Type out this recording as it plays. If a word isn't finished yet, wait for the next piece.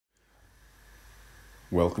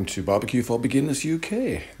Welcome to Barbecue for Beginners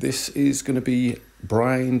UK. This is going to be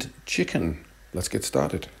brined chicken. Let's get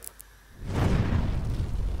started.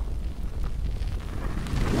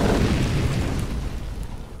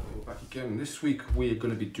 We're back again. This week we're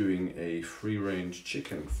going to be doing a free-range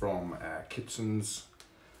chicken from Kitson's.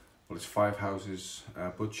 Well, it's Five Houses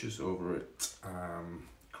Butchers over at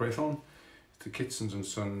Crathorne. It's the Kitson's and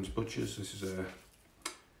Sons Butchers. This is a,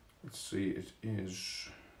 let's see, it is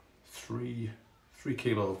 3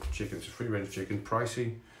 kilo chicken. It's a free range chicken,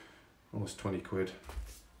 pricey, almost 20 quid.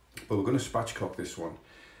 But we're going to spatchcock this one,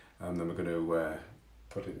 and then we're going to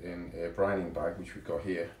put it in a brining bag, which we've got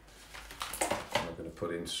here. And we're going to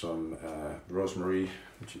put in some rosemary,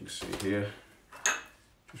 which you can see here.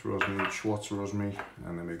 Just rosemary, Schwartz rosemary,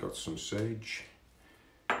 and then we've got some sage,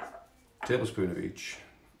 tablespoon of each,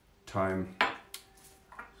 thyme,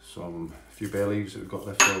 a few bay leaves that we've got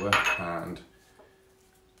left over, and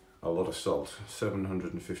a lot of salt,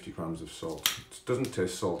 750 grams of salt. It doesn't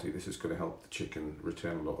taste salty. This is going to help the chicken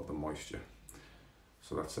retain a lot of the moisture.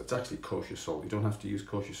 So it's actually kosher salt. You don't have to use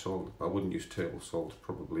kosher salt. I wouldn't use table salt,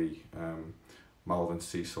 probably Malvern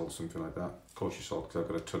sea salt, something like that. Kosher salt, because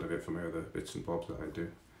I've got a ton of it for my other bits and bobs that I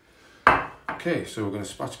do. Okay, so we're going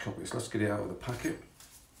to spatchcock this. Let's get it out of the packet.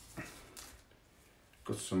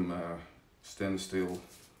 Got some stainless steel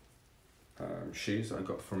shears that I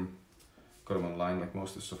got them online, like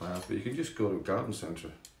most of the stuff I have, but you can just go to a garden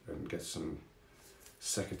centre and get some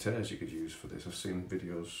secateurs you could use for this. I've seen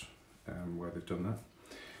videos where they've done that.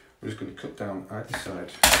 We're just going to cut down either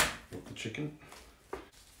side of the chicken.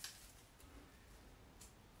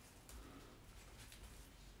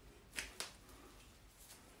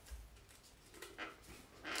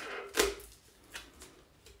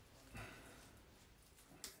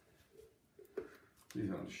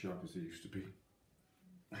 These aren't as sharp as they used to be.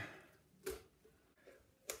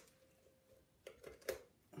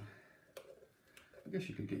 I guess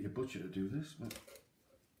you could get your butcher to do this, but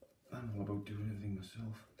I'm all about doing anything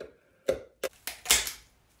myself.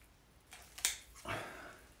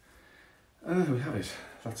 And there we have it.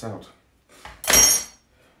 That's out.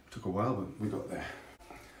 Took a while, but we got there.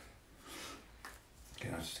 Okay,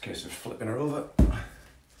 now it's just a case of flipping her over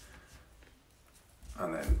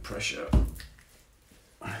and then pressure.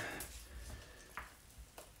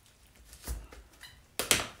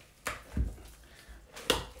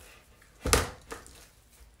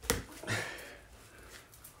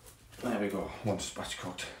 There we go, one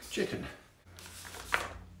spatchcocked chicken.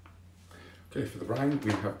 Okay, for the brine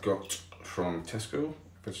we have got from Tesco,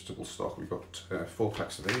 vegetable stock. We've got 4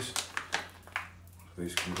 packs of these.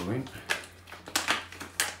 These can go in.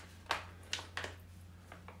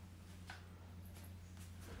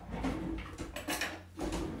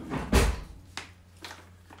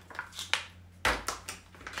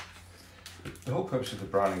 The whole purpose of the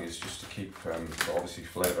brining is just to keep, obviously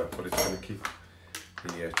flavour, but it's going to keep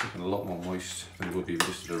the chicken a lot more moist than it would be if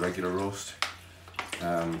just a regular roast.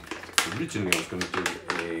 Originally I was going to do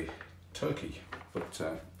a turkey, but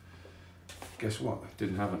guess what? I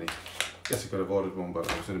didn't have any. Guess I could have ordered one, but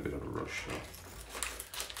I was in a bit of a rush.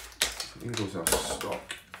 So in goes our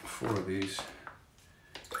stock, 4 of these.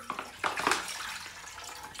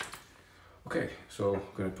 Okay, so I'm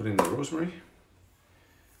going to put in the rosemary,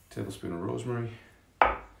 tablespoon of rosemary,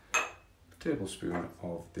 tablespoon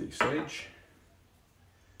of the sage.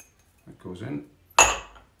 That goes in,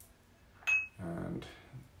 and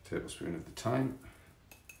a tablespoon of the thyme,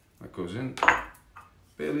 that goes in,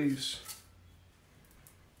 bay leaves,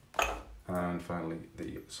 and finally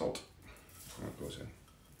the salt, that goes in.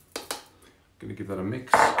 Going to give that a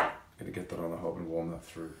mix, going to get that on the hob and warm that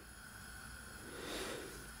through.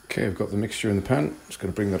 Okay, I've got the mixture in the pan, just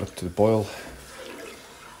going to bring that up to the boil,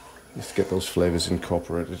 just to get those flavours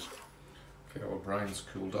incorporated. Okay, our brine's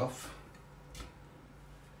cooled off.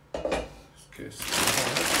 Okay, so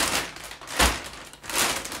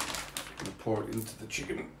I'm going to pour it into the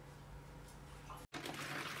chicken.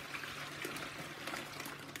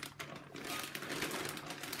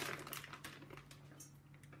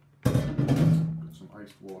 Got some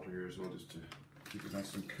iced water here as well, just to keep it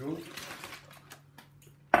nice and cool.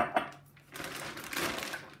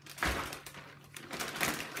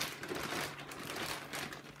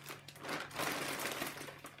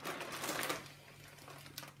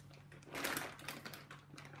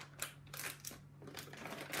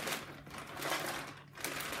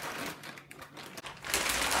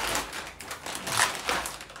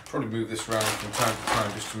 Probably move this around from time to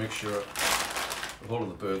time just to make sure the whole of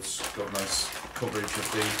the bird's got nice coverage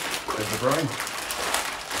of the brine.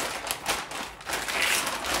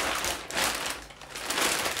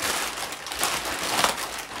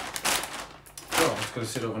 It's going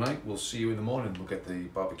to sit overnight. We'll see you in the morning. We'll get the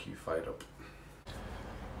barbecue fired up.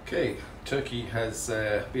 Okay, turkey has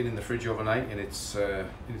been in the fridge overnight in its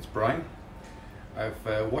brine.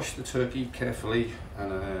 I've washed the turkey carefully,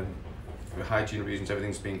 and for hygiene reasons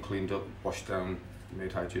everything's been cleaned up, washed down,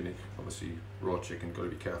 made hygienic. Obviously raw chicken, got to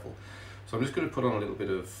be careful. So I'm just going to put on a little bit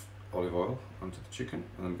of olive oil onto the chicken,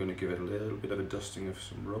 and I'm going to give it a little bit of a dusting of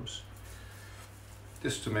some rubs,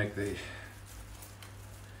 just to make the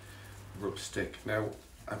rub stick. Now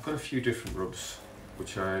I've got a few different rubs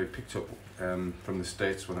which I picked up from the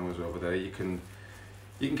States when I was over there. You can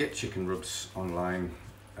get chicken rubs online,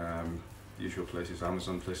 usual places,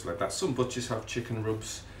 Amazon, places like that. Some butchers have chicken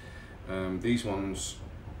rubs. These ones,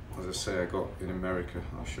 as I say, I got in America.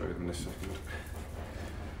 I'll show you them in a second.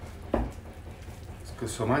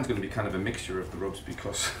 So mine's going to be kind of a mixture of the rubs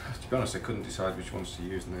because, to be honest, I couldn't decide which ones to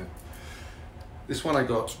use now. This one I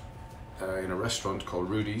got in a restaurant called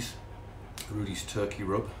Rudy's Turkey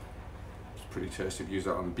Rub. It's pretty tasty. I've used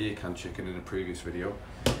that on beer can chicken in a previous video.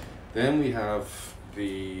 Then we have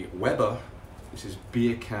the Weber. This is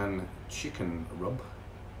beer can chicken rub.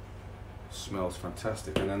 Smells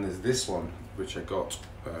fantastic. And then there's this one which I got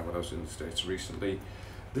when I was in the States recently.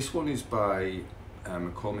 This one is by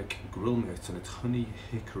McCormick Grill Mates, and it's honey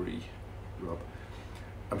hickory rub.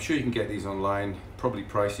 I'm sure you can get these online, probably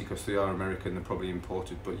pricey because they are American, they're probably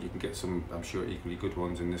imported, but you can get some, I'm sure, equally good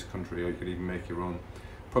ones in this country, or you can even make your own.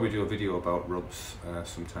 Probably do a video about rubs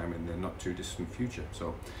sometime in the not too distant future.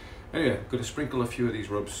 So anyway, I'm going to sprinkle a few of these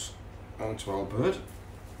rubs onto our bird.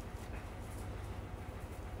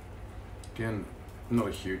 Again, not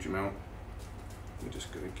a huge amount. We're just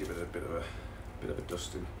going to give it a bit of a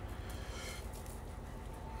dusting.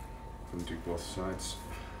 And do both sides.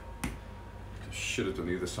 I should have done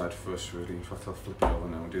the other side first, really. In fact, I'll flip it over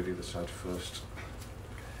now and do the other side first.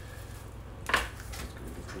 Let's go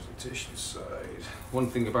to the presentation side. One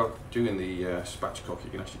thing about doing the spatchcock, you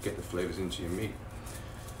can actually get the flavours into your meat,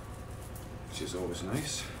 which is always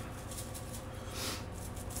nice.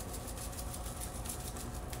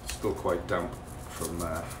 It's still quite damp from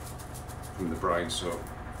the brine, so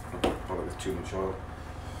I don't bother with too much oil.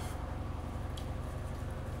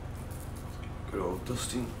 Good old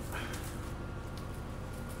dusting.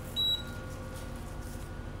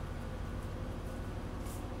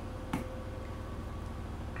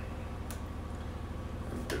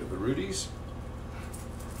 And a bit of the Rudy's.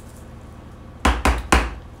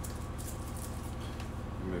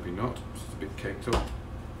 Maybe not, just a bit caked up.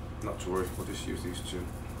 Not to worry, we'll just use these two.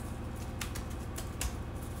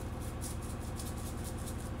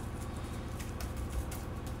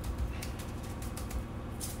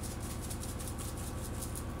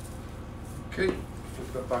 Okay,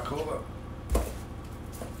 flip that back over. Let's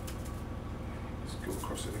go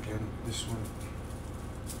across it again. This one.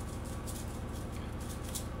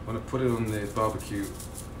 When I put it on the barbecue,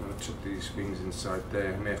 when I took these wings inside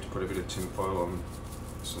there, I may have to put a bit of tin foil on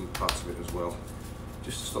some parts of it as well,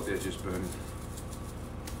 just to stop the edges burning.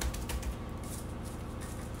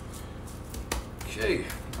 Okay,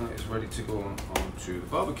 that is ready to go on to the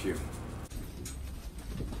barbecue.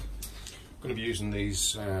 I'm going to be using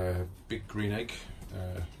these big green egg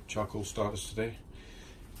charcoal starters today.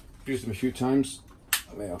 I've used them a few times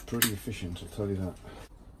and they are pretty efficient, I'll tell you that.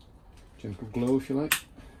 Gentle glow if you like.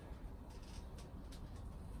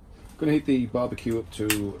 I'm going to heat the barbecue up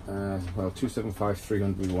to well, 275,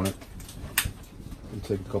 300 we want it. It'll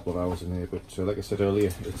take a couple of hours in here, but like I said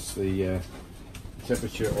earlier, it's the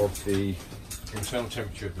temperature of the internal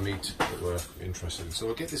temperature of the meat that we're interested in. So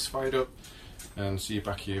we'll get this fired up and see you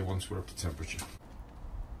back here once we're up to temperature.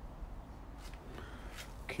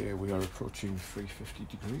 Okay, we are approaching 350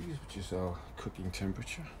 degrees, which is our cooking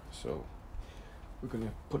temperature. So we're going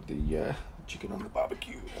to put the chicken on the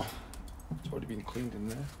barbecue. It's already been cleaned in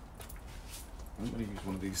there. I'm going to use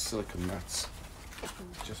one of these silicone mats,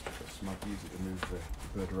 just because it might be easy to move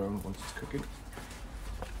the bird around once it's cooking.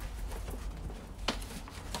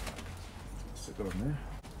 Stick it on there.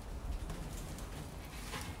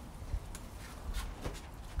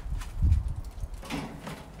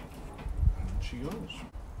 She goes.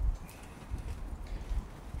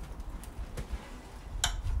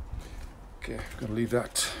 Okay, I'm going to leave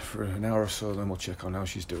that for an hour or so, then we'll check on how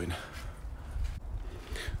she's doing.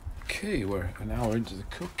 Okay, we're an hour into the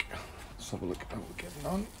cook. Let's have a look at how we're getting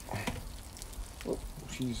on. Oh,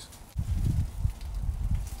 she's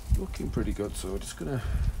looking pretty good, so we're just going to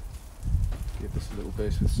give this a little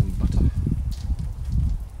base with some butter,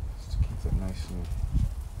 just to keep that nice and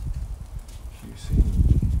juicy.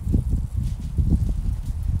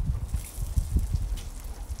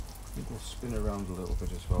 I think we'll spin around a little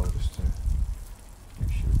bit as well, just to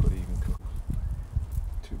make sure we've got even cook.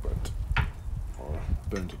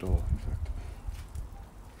 burnt at all, in fact.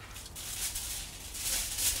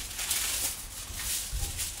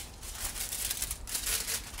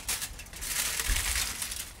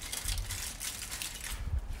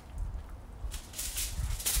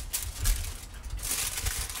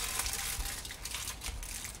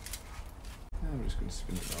 I'm just going to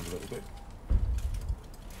spin it around a little bit.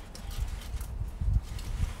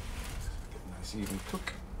 Get a nice even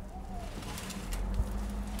cook.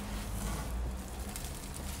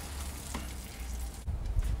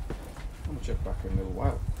 I'll check back in a little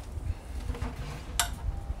while.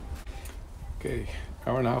 Okay,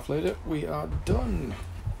 hour and a half later, we are done.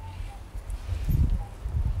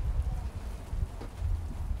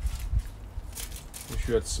 Wish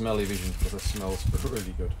you had smelly vision, but it smells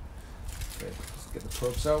really good. Okay, let's get the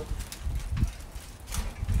probes out.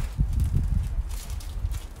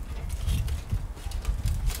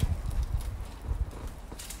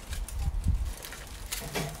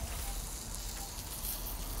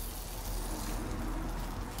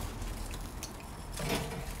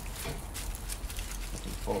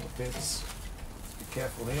 All the bits. Be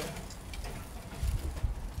careful here.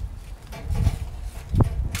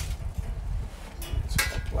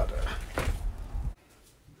 Bladder.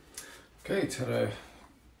 Okay, it's had a,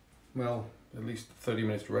 well, at least 30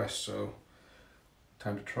 minutes rest, so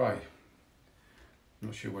time to try. I'm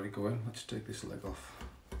not sure where to go in. Let's take this leg off.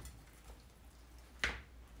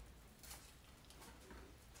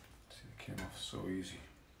 See, it came off so easy.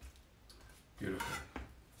 Beautiful.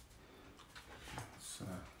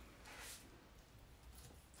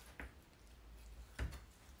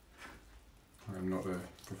 I'm not a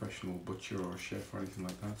professional butcher or a chef or anything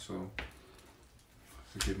like that, so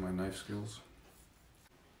forgive my knife skills.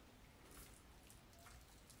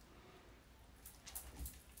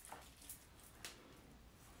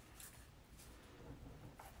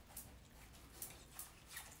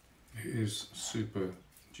 It is super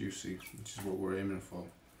juicy, which is what we're aiming for.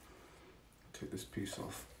 Take this piece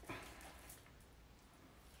off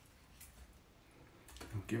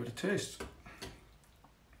and give it a taste.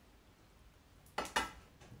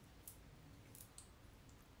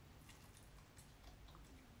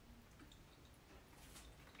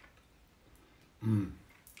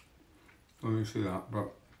 I didn't see that,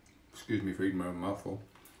 but excuse me for eating my own mouthful.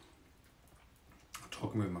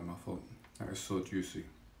 Talking with my mouthful. That is so juicy.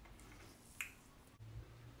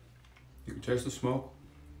 You can taste the smoke.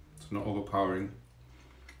 It's not overpowering,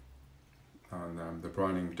 and the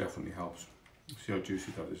brining definitely helps. See how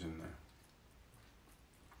juicy that is in there.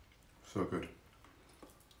 So good.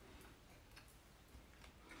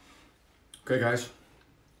 Okay, guys.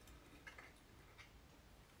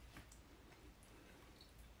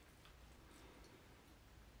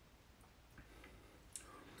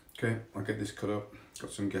 Okay, I'll get this cut up.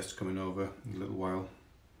 Got some guests coming over in a little while.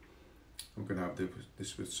 I'm going to have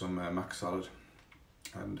this with some mac salad,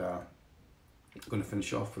 and I'm going to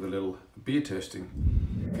finish off with a little beer tasting.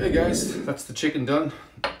 Okay guys, that's the chicken done.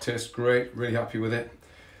 Tastes great, really happy with it.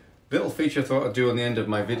 Little feature I thought I'd do on the end of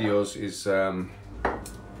my videos is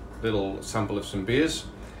little sample of some beers.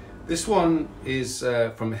 This one is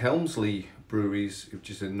from Helmsley Breweries,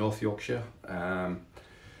 which is in North Yorkshire. I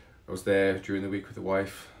was there during the week with the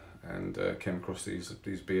wife and came across these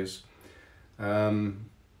beers.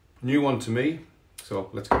 New one to me,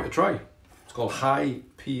 so let's give it a try. It's called High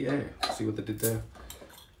PA. See what they did there?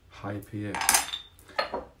 High PA.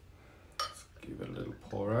 Let's give it a little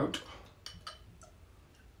pour out.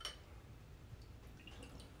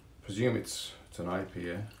 Presume it's an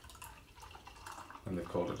IPA, and they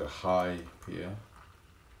called it a High PA.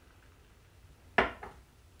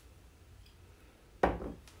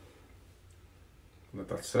 Let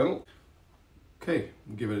that settle. Okay,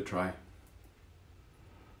 we'll give it a try.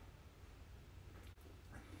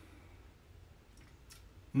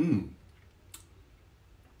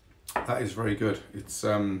 That is very good. It's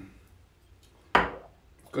got a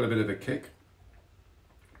bit of a kick.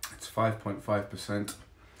 It's 5.5%.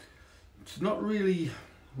 It's not really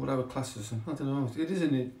what I would class as, I don't know, it is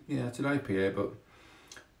yeah, it's an IPA, but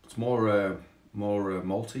it's more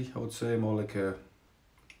malty, I would say, more like a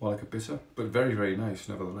bitter, but very, very nice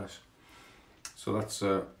nevertheless. So that's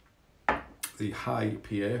the High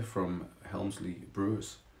PA from Helmsley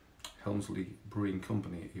Brewers, Helmsley Brewing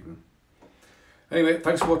Company even. Anyway,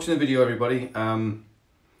 thanks for watching the video, everybody.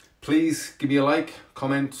 Please give me a like,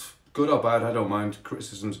 comment, good or bad, I don't mind.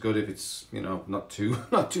 Criticism's good if it's, you know, not too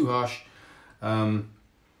harsh. I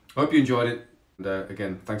hope you enjoyed it. And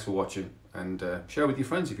again, thanks for watching, and share with your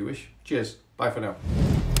friends if you wish. Cheers. Bye for now.